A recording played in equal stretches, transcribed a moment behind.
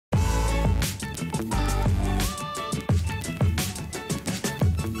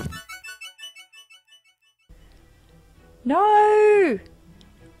No!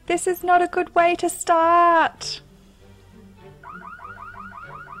 This is not a good way to start.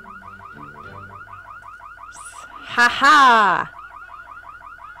 Haha!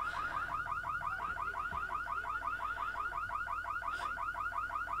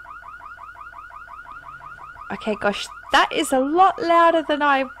 Okay, gosh, that is a lot louder than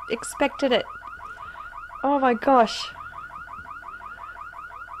I expected it. Oh my gosh.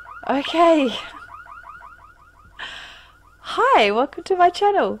 Okay. Hi, welcome to my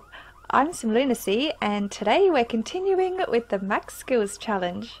channel. I'm Sims3 and today we're continuing with the Max Skills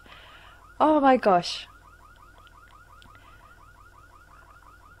Challenge. Oh my gosh.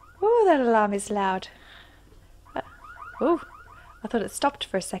 Oh, that alarm is loud. Oh, I thought it stopped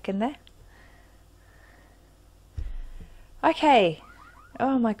for a second there. Okay.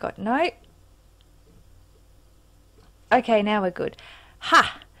 Oh my god, no. Okay, now we're good.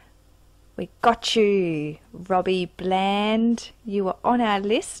 Ha! We got you, Robbie Bland. You were on our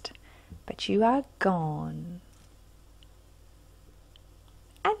list, but you are gone.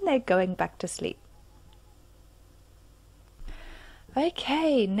 And they're going back to sleep.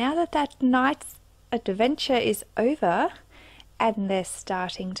 Okay, now that that night's adventure is over and they're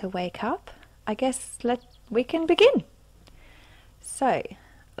starting to wake up, I guess we can begin. So,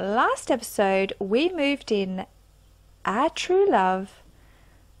 last episode we moved in our true love,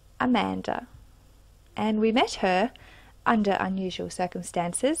 Amanda, and we met her under unusual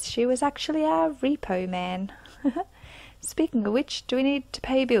circumstances. She was actually our repo man. Speaking of which, do we need to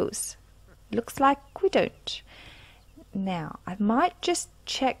pay bills? Looks like we don't. Now, I might just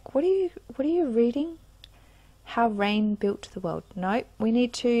check. What are you reading? How Rain Built the World. No, we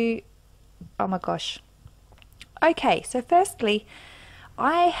need to. Oh my gosh. Okay, so firstly,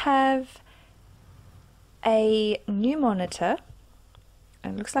 I have a new monitor.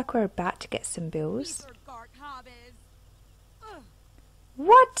 It looks like we're about to get some bills.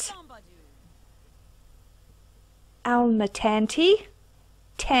 What? Alma Tanty?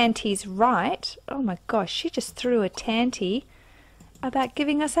 Tanty's right. Oh my gosh, she just threw a tanty about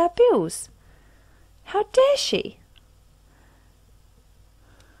giving us our bills. How dare she?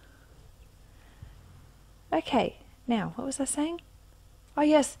 Okay, now, what was I saying? Oh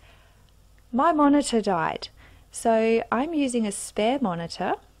yes, my monitor died. So I'm using a spare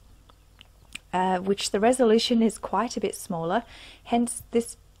monitor, which the resolution is quite a bit smaller. Hence,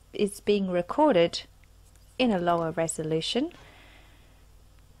 this is being recorded in a lower resolution.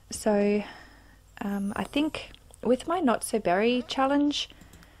 So I think with my Not So Berry challenge,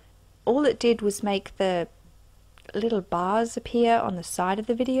 all it did was make the little bars appear on the side of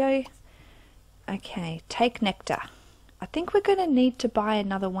the video. Okay, take nectar. I think we're going to need to buy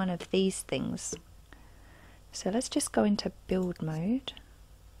another one of these things. So let's just go into build mode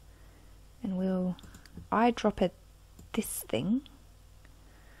and we'll eyedropper this thing.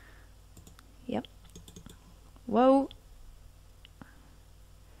 Yep. Whoa. I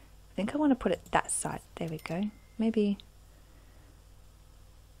think I want to put it that side. There we go. Maybe.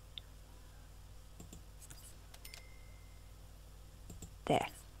 There.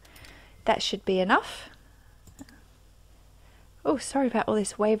 That should be enough. Oh, sorry about all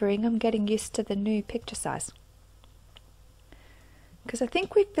this wavering. I'm getting used to the new picture size. Because I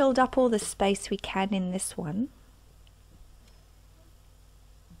think we've filled up all the space we can in this one.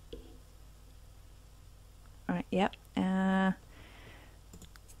 Alright, yep.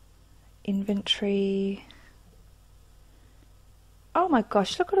 Inventory. Oh my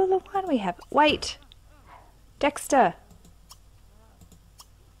gosh, look at all the wine we have. Wait! Dexter!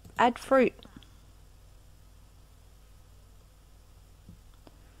 Add fruit.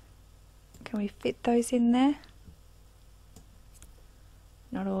 Can we fit those in there?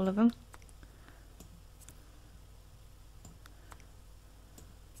 Not all of them.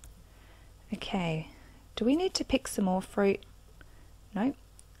 Okay. Do we need to pick some more fruit? Nope.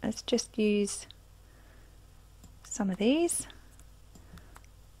 Let's just use some of these.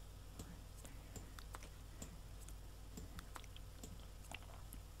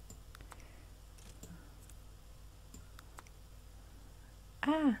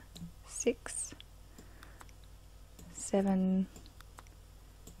 Ah, 6, 7,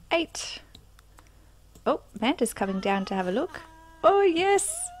 8. Oh, Manta's coming down to have a look. Oh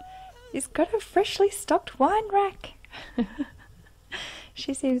yes, he's got a freshly stocked wine rack.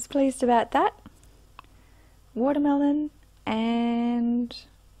 She seems pleased about that. Watermelon and...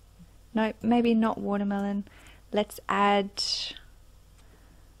 no, maybe not watermelon. Let's add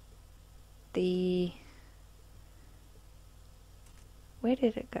the... where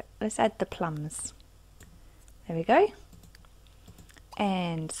did it go? Let's add the plums. There we go.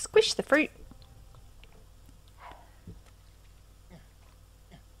 And squish the fruit.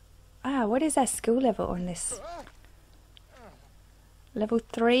 what is our skill level on this? Level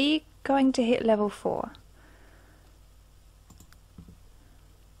 3, going to hit level 4.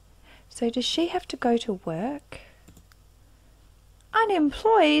 So does she have to go to work?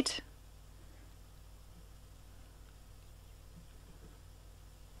 Unemployed?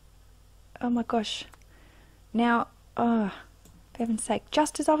 Oh my gosh. Now, oh, for heaven's sake,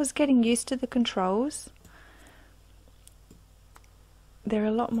 just as I was getting used to the controls, they're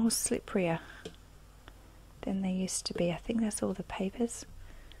a lot more slipperier than they used to be. I think that's all the papers.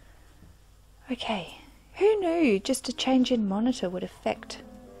 Okay, who knew just a change in monitor would affect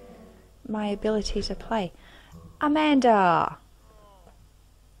my ability to play? Amanda!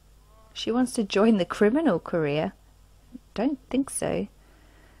 She wants to join the criminal career? Don't think so.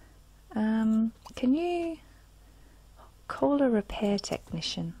 Can you call a repair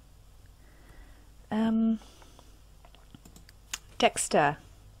technician? Dexter,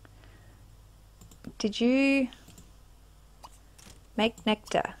 did you make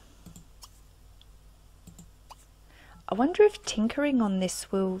nectar? I wonder if tinkering on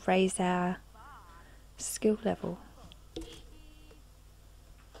this will raise our skill level.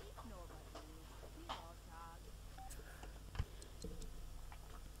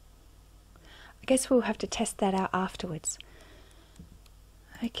 I guess we'll have to test that out afterwards.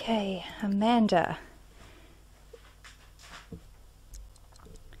 Okay, Amanda.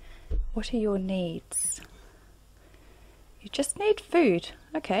 What are your needs? You just need food.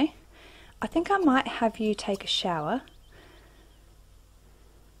 Okay. I think I might have you take a shower.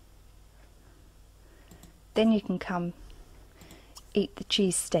 Then you can come eat the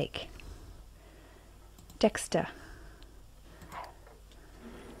cheesesteak. Dexter.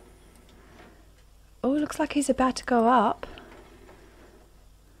 Oh, looks like he's about to go up.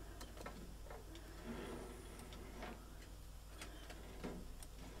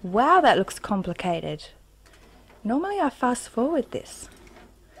 Wow, that looks complicated. Normally I fast forward this.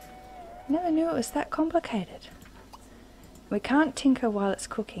 Never knew it was that complicated. We can't tinker while it's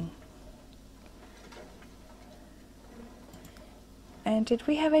cooking. And did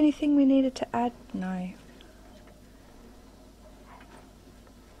we have anything we needed to add? No.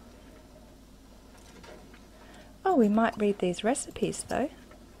 Oh, we might read these recipes though.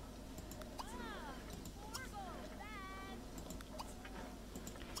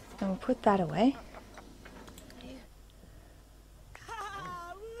 And we'll put that away.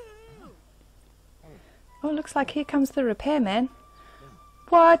 Oh, looks like here comes the repairman.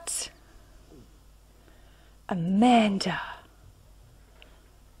 What? Amanda.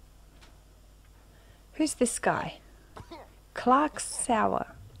 Who's this guy? Clark Sour.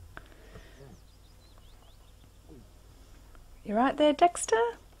 You right there, Dexter?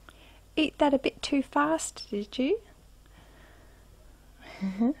 Eat that a bit too fast, did you?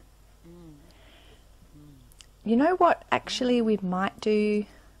 You know what actually we might do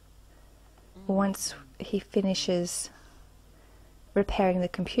once he finishes repairing the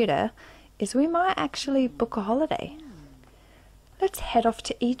computer is we might actually book a holiday. Let's head off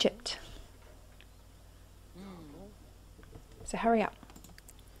to Egypt. So hurry up.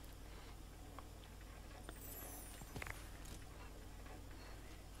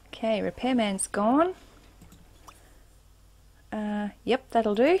 Okay, repairman's gone. Yep,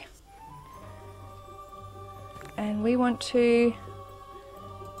 that'll do. And we want to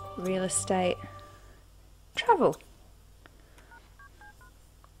real estate travel.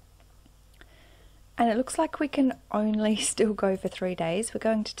 And it looks like we can only still go for 3 days. We're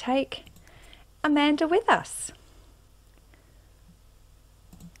going to take Amanda with us.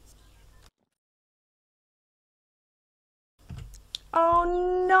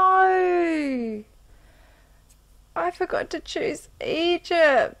 Oh no! I forgot to choose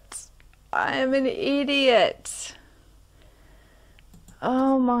Egypt. I am an idiot.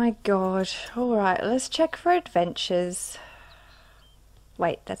 Oh my god. Alright, let's check for adventures.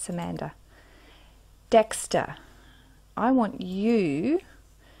 Wait, that's Amanda. Dexter, I want you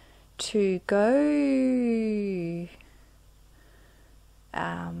to go...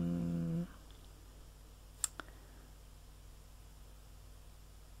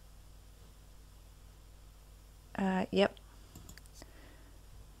 yep.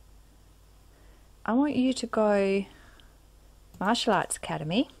 I want you to go Martial Arts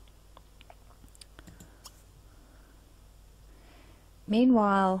Academy.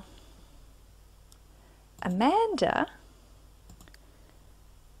 Meanwhile, Amanda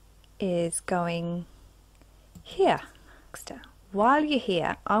is going here. While you're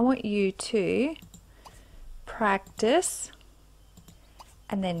here, I want you to practice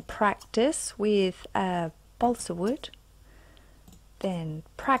and then practice with balsa wood then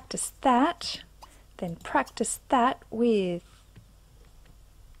practice that, then practice that with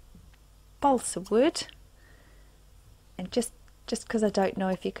balsa wood, and just because I don't know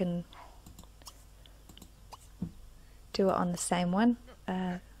if you can do it on the same one.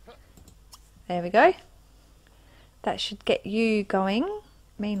 There we go. That should get you going.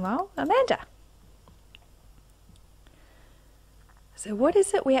 Meanwhile, Amanda. So what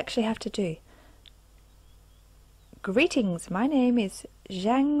is it we actually have to do? Greetings, my name is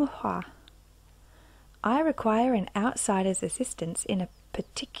Zhang Hua. I require an outsider's assistance in a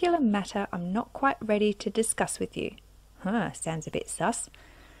particular matter I'm not quite ready to discuss with you. Sounds a bit sus.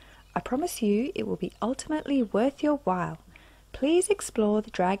 I promise you it will be ultimately worth your while. Please explore the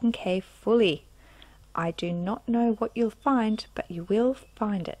Dragon Cave fully. I do not know what you'll find, but you will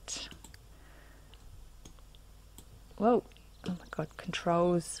find it. Whoa. Oh my god,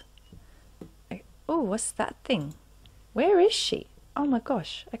 controls. Oh, what's that thing? Where is she? Oh my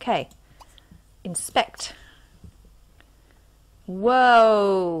gosh. Okay. Inspect.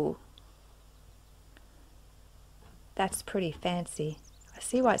 Whoa. That's pretty fancy. I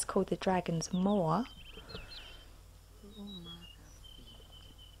see why it's called the Dragon's Maw.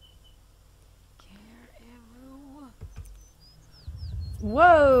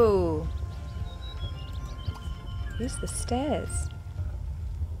 Whoa! Use the stairs.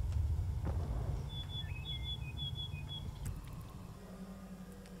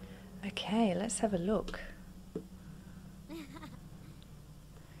 Okay, let's have a look.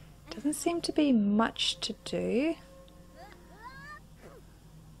 Doesn't seem to be much to do.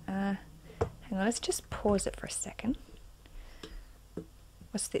 Hang on, let's just pause it for a second.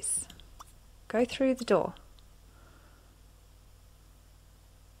 What's this? Go through the door.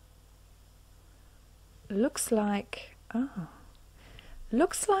 Looks like,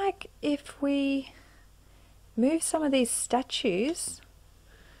 looks like if we move some of these statues,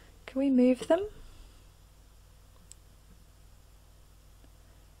 can we move them?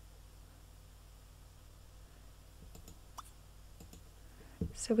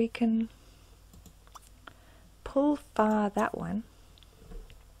 So we can pull far that one.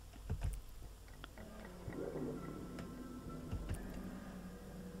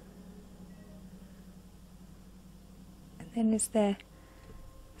 And is there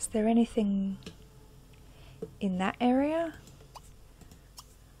anything in that area?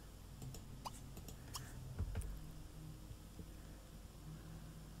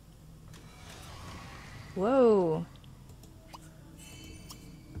 Whoa.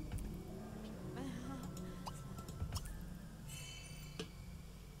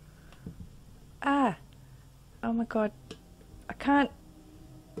 Ah. Oh my god. I can't.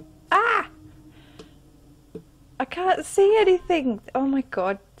 Ah! I can't see anything. Oh my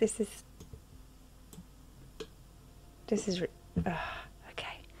god, this is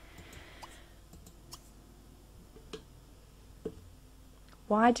okay.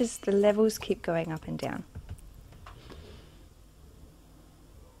 Why does the levels keep going up and down?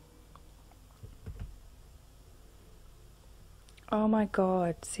 Oh my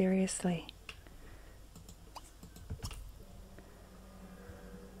god, seriously.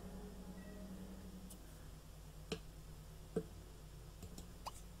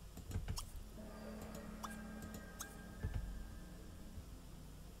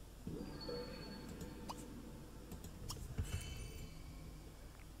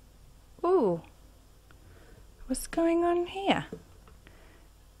 Ooh, what's going on here?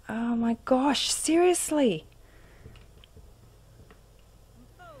 Oh my gosh, seriously.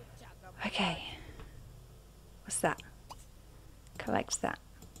 Okay, what's that? Collect that.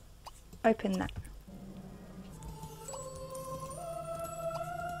 Open that.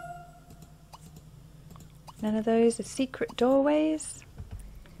 None of those are secret doorways.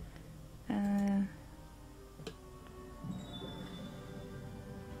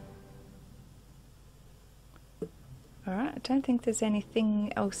 Alright, I don't think there's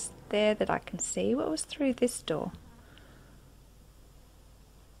anything else there that I can see. What was through this door?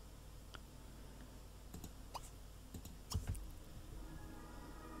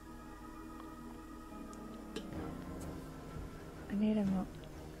 I need a more.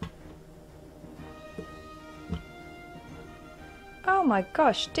 Oh my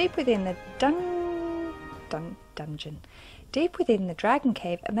gosh, deep within the dungeon. Deep within the Dragon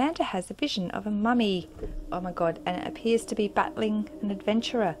Cave, Amanda has a vision of a mummy. Oh my god, and it appears to be battling an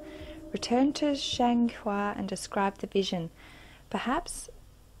adventurer. Return to Zhang Hua and describe the vision. Perhaps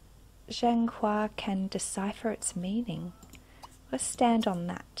Zhang Hua can decipher its meaning. Let's stand on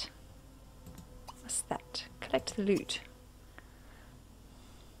that. What's that? Collect the loot.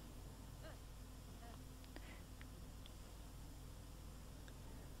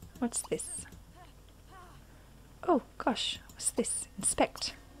 What's this? Oh gosh, what's this?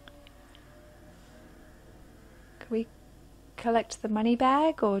 Inspect. Can we collect the money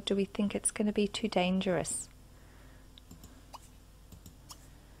bag, or do we think it's going to be too dangerous?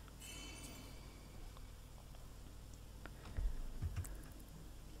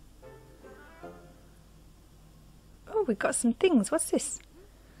 Oh, we've got some things. What's this?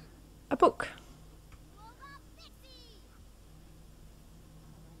 A book.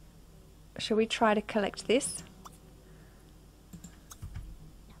 Shall we try to collect this?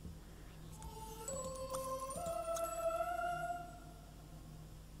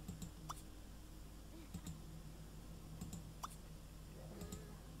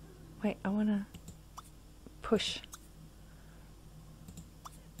 Wait, I want to push.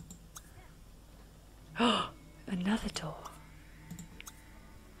 Oh, another door.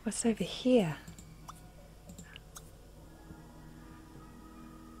 What's over here?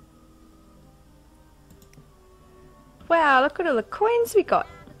 Wow, look at all the coins we got.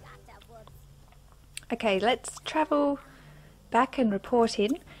 Okay, let's travel back and report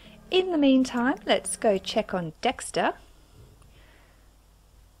in. In the meantime, let's go check on Dexter.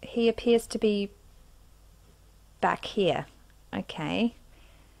 He appears to be back here. Okay.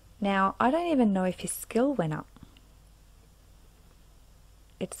 Now, I don't even know if his skill went up.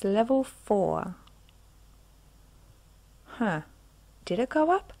 It's level 4. Huh. Did it go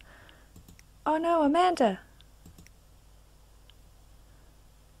up? Oh no, Amanda!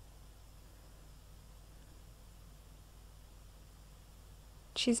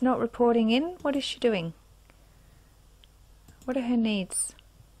 She's not reporting in? What is she doing? What are her needs?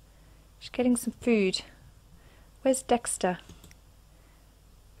 She's getting some food. Where's Dexter?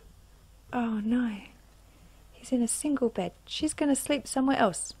 Oh no. He's in a single bed. She's going to sleep somewhere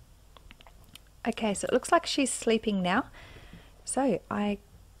else. Okay, so it looks like she's sleeping now. So I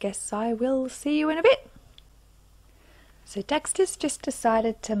guess I will see you in a bit. So Dexter's just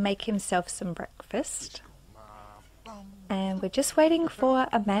decided to make himself some breakfast. And we're just waiting for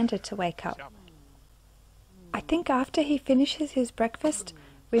Amanda to wake up. I think after he finishes his breakfast,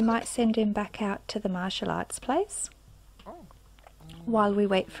 we might send him back out to the martial arts place while we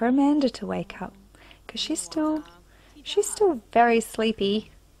wait for Amanda to wake up, because she's still very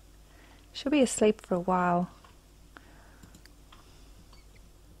sleepy. She'll be asleep for a while.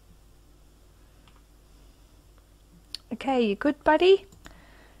 Okay, you good, buddy?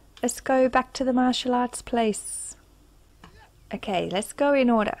 Let's go back to the martial arts place. Okay, let's go in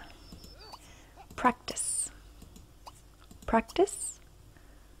order. Practice. Practice.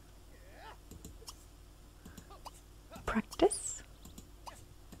 Practice.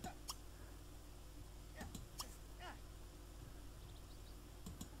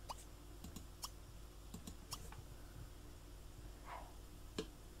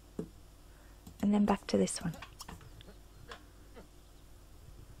 And then back to this one.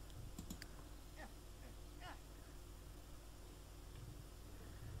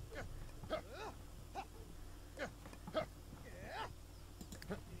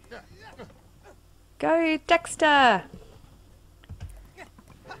 Go, Dexter!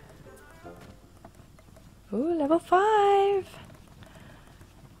 Ooh, level 5!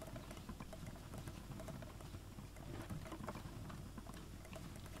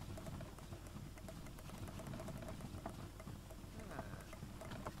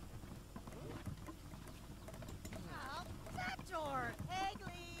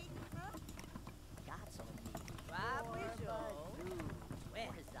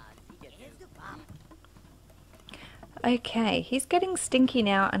 Okay, he's getting stinky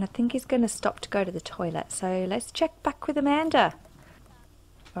now, and I think he's going to stop to go to the toilet. So let's check back with Amanda.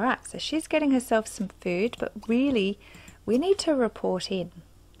 Alright, so she's getting herself some food, but really, we need to report in.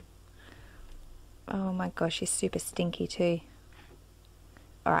 Oh my gosh, she's super stinky too.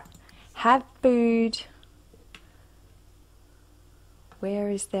 Alright, have food. Where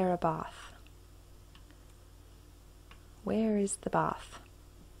is there a bath? Where is the bath?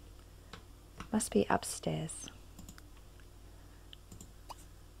 Must be upstairs.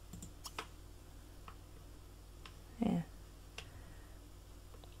 Yeah.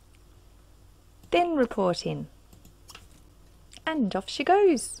 Then report in. And off she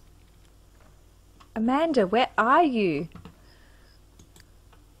goes. Amanda, where are you?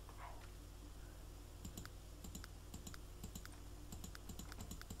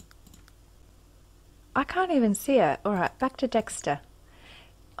 I can't even see her. Alright, back to Dexter.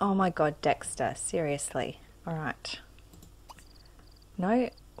 Oh my god, Dexter, seriously. Alright. No,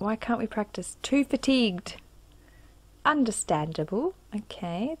 why can't we practice? Too fatigued. Understandable.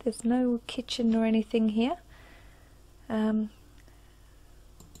 Okay, there's no kitchen or anything here.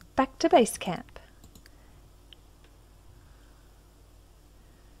 back to base camp.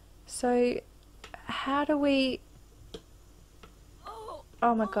 So, how do we...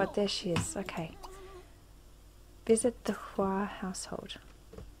 Oh my god, there she is. Okay. Visit the Hua household.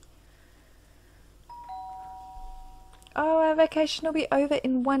 Oh, our vacation will be over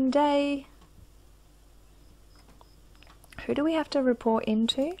in 1 day. Who do we have to report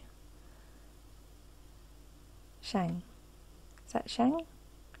into? Shang. Is that Shang?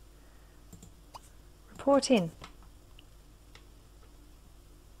 Report in.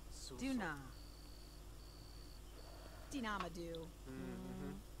 Duna. Dinamadu.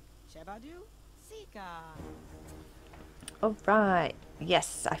 Shebadu. Sika. Alright.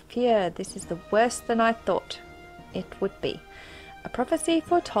 Yes, I fear this is the worse than I thought it would be. A prophecy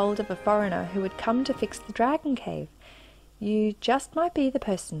foretold of a foreigner who would come to fix the dragon cave. You just might be the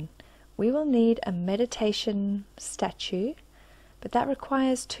person. We will need a meditation statue, but that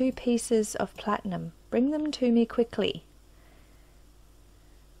requires 2 pieces of platinum. Bring them to me quickly.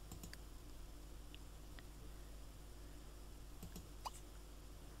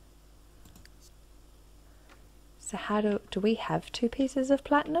 So how do we have 2 pieces of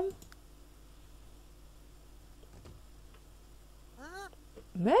platinum?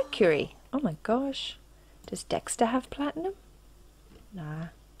 Mercury. Oh my gosh. Does Dexter have platinum? Nah.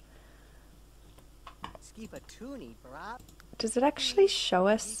 Does it actually show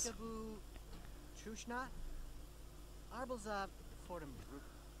us?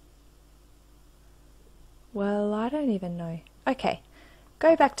 Well, I don't even know. Okay,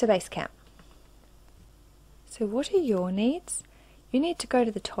 go back to base camp. So what are your needs? You need to go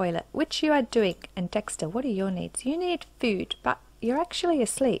to the toilet, which you are doing. And Dexter, what are your needs? You need food, but you're actually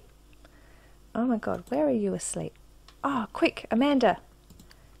asleep. Oh my god, where are you asleep? Oh, quick, Amanda.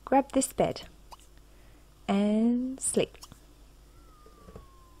 Grab this bed. And sleep.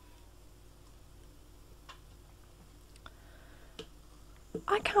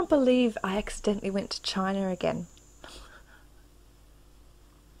 I can't believe I accidentally went to China again.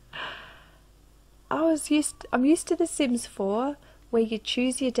 I'm used to The Sims 4, where you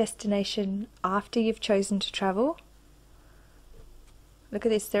choose your destination after you've chosen to travel. Look at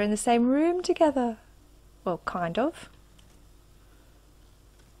this, they're in the same room together. Well, kind of.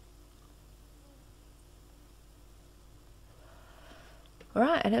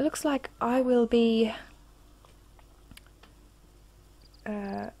 Alright, and it looks like I will be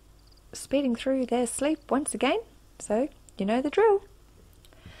speeding through their sleep once again. So, you know the drill.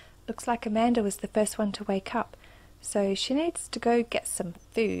 Looks like Amanda was the first one to wake up. So she needs to go get some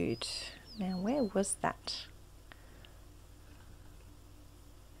food. Now, where was that?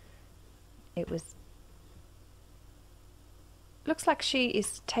 It was... Looks like she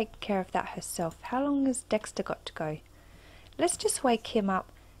is taking care of that herself. How long has Dexter got to go? Let's just wake him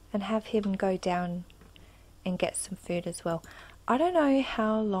up and have him go down and get some food as well. I don't know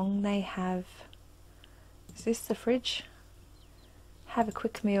how long they have... Is this the fridge? Have a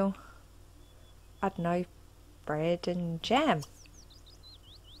quick meal. I don't know, bread and jam.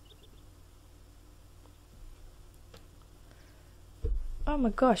 Oh my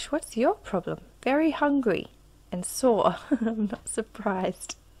gosh, what's your problem? Very hungry and sore. I'm not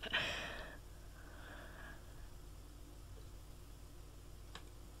surprised.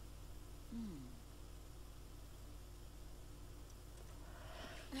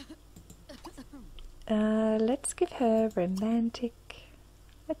 Let's give her romantic.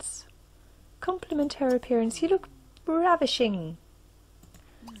 Let's compliment her appearance. You look ravishing.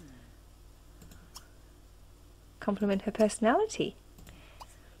 Compliment her personality.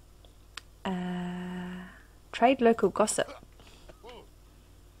 Trade local gossip.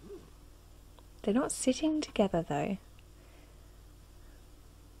 They're not sitting together though.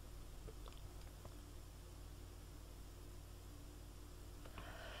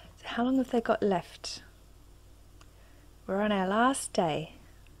 So how long have they got left? We're on our last day.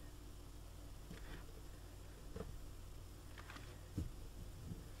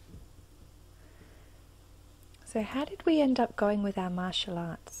 So how did we end up going with our martial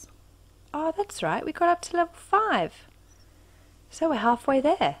arts? Oh, that's right, we got up to level 5. So we're halfway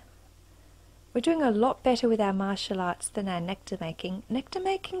there. We're doing a lot better with our martial arts than our nectar making. Nectar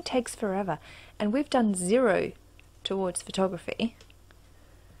making takes forever, and we've done 0 towards photography.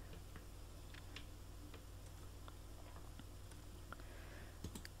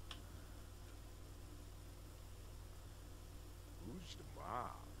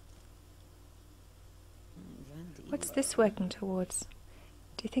 What's this working towards?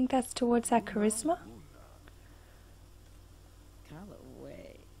 Do you think that's towards our charisma?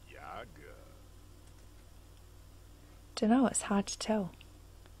 Dunno, it's hard to tell.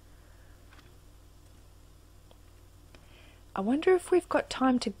 I wonder if we've got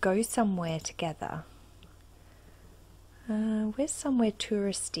time to go somewhere together. Where's somewhere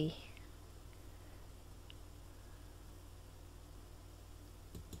touristy?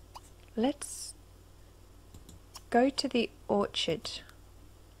 Let's go to the orchard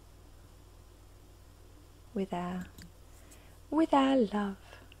with our love.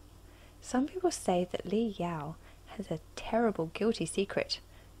 Some people say that Li Yao has a terrible guilty secret.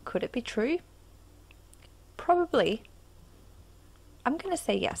 Could it be true? Probably. I'm gonna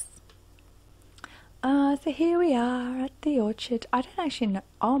say yes. So here we are at the orchard. I don't actually know.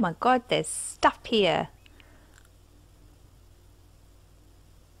 Oh my god, there's stuff here.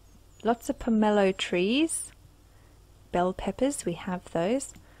 Lots of pomelo trees. Bell peppers, we have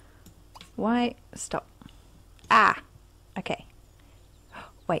those. Why? Stop. Ah! Okay.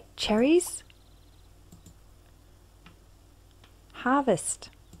 Wait, cherries?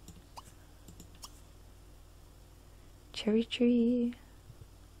 Harvest. Cherry tree.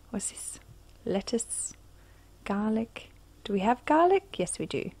 What's this? Lettuce. Garlic. Do we have garlic? Yes, we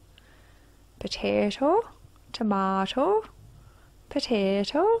do. Potato. Tomato.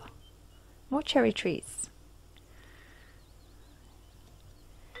 Potato. More cherry trees.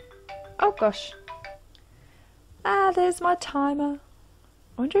 Oh gosh. Ah, there's my timer.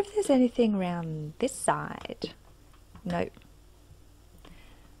 I wonder if there's anything around this side. Nope.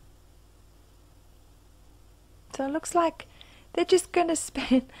 So it looks like they're just going to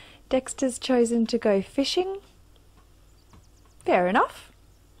spend... Dexter's chosen to go fishing. Fair enough.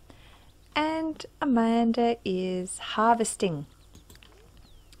 And Amanda is harvesting.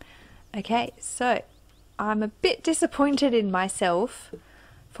 Okay, so I'm a bit disappointed in myself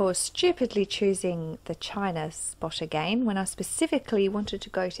for stupidly choosing the China spot again when I specifically wanted to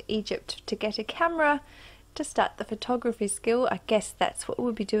go to Egypt to get a camera to start the photography skill. I guess that's what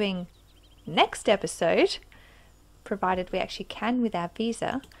we'll be doing next episode, provided we actually can with our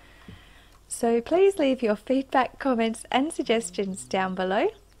visa. So please leave your feedback, comments and suggestions down below.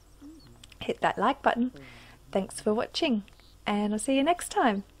 Hit that like button. Thanks for watching and I'll see you next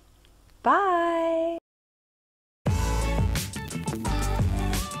time. Bye!